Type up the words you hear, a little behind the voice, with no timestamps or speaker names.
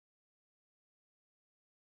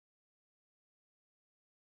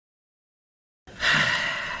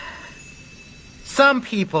Some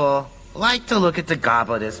people like to look at the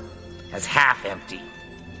goblet as half empty.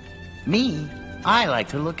 Me, I like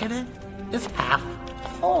to look at it as half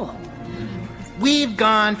full. We've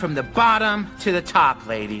gone from the bottom to the top,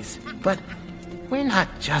 ladies. But we're not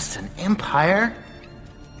just an empire.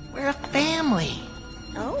 We're a family.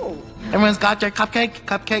 Oh. Everyone's got their cupcake?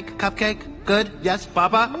 Good? Yes,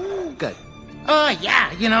 Baba? Good. Oh,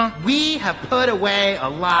 yeah, you know, we have put away a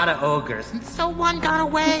lot of ogres, and so one got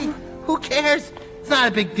away. Who cares? It's not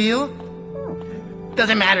a big deal.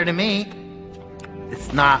 Doesn't matter to me.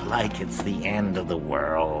 It's not like it's the end of the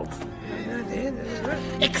world.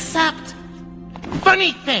 Except,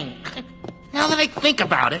 funny thing, now that I think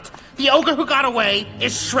about it, the ogre who got away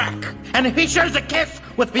is Shrek. And if he shares a kiss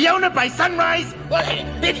with Fiona by sunrise, well,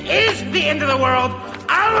 it is the end of the world.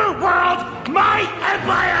 Our world, my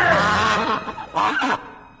empire!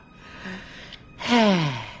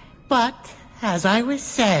 But, as I was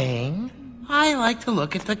saying, I like to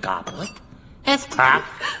look at the goblet as half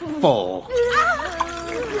full.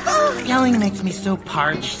 Yelling makes me so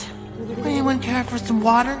parched. Anyone care for some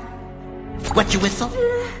water? Wet your whistle?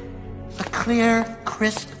 A clear,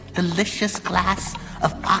 crisp, delicious glass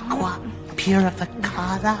of aqua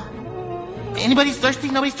purificada? Anybody's thirsty?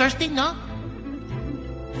 Nobody's thirsty? No?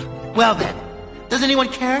 Well then, does anyone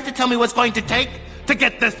care to tell me what's going to take to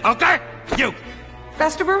get this ogre? You!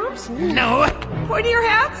 Faster brooms? No! Pointier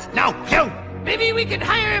hats? No, you! Maybe we could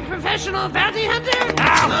hire a professional bounty hunter?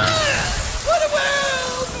 No! What a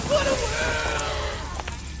world! What a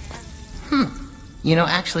world! You know,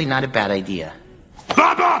 actually not a bad idea.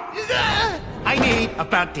 Baba! I need a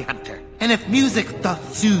bounty hunter. And if music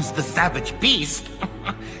doth soothe the savage beast,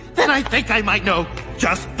 then I think I might know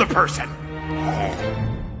just the person.